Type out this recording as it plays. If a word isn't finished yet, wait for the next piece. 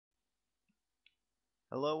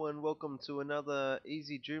Hello and welcome to another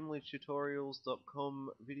easyjoomlaTutorials.com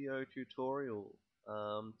video tutorial.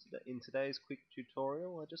 In today's quick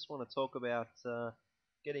tutorial, I just want to talk about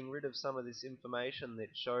getting rid of some of this information that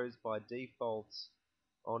shows by default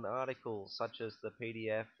on articles, such as the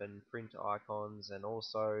PDF and print icons, and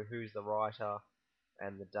also who's the writer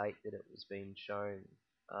and the date that it was being shown.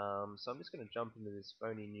 So I'm just going to jump into this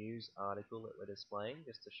phony news article that we're displaying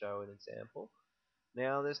just to show an example.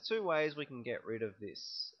 Now, there's two ways we can get rid of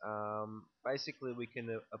this. Basically, we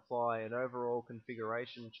can apply an overall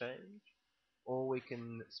configuration change, or we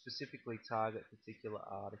can specifically target particular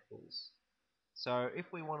articles. So if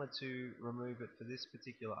we wanted to remove it for this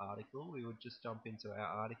particular article, we would just jump into our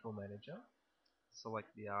article manager,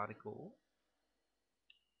 select the article,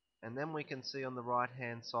 and then we can see on the right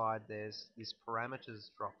hand side there's this parameters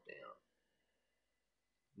drop down.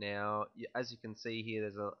 Now, as you can see here,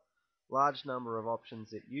 there's a large number of options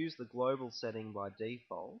that use the global setting by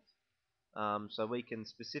default. So we can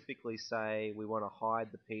specifically say we want to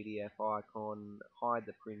hide the PDF icon, hide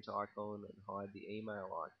the print icon, and hide the email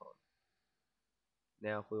icon.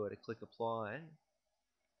 Now if we were to click apply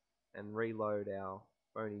and reload our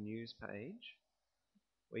phony news page,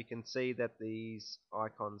 we can see that these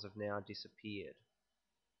icons have now disappeared.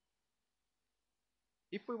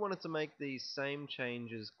 If we wanted to make these same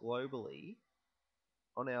changes globally,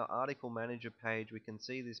 on our article manager page we can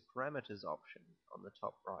see this parameters option on the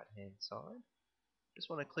top right hand side. Just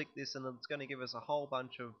want to click this and it's going to give us a whole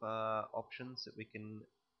bunch of options that we can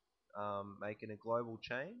make in a global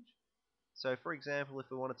change. So for example,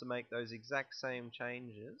 if we wanted to make those exact same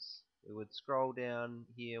changes, we would scroll down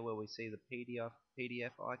here where we see the PDF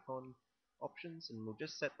icon options, and we'll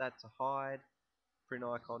just set that to hide, print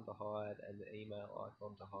icon to hide, and the email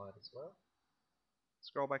icon to hide as well.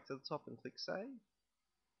 Scroll back to the top and click save.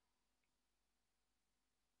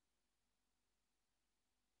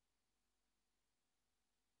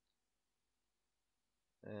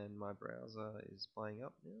 And my browser is playing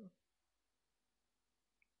up now.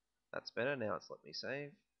 That's better. Now it's let me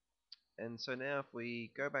save. And so now if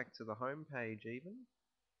we go back to the home page even,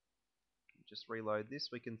 just reload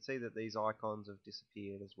this, we can see that these icons have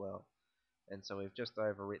disappeared as well. And so we've just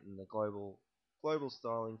overwritten the global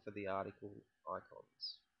styling for the article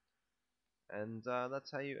icons. And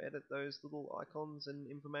that's how you edit those little icons and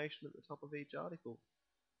information at the top of each article.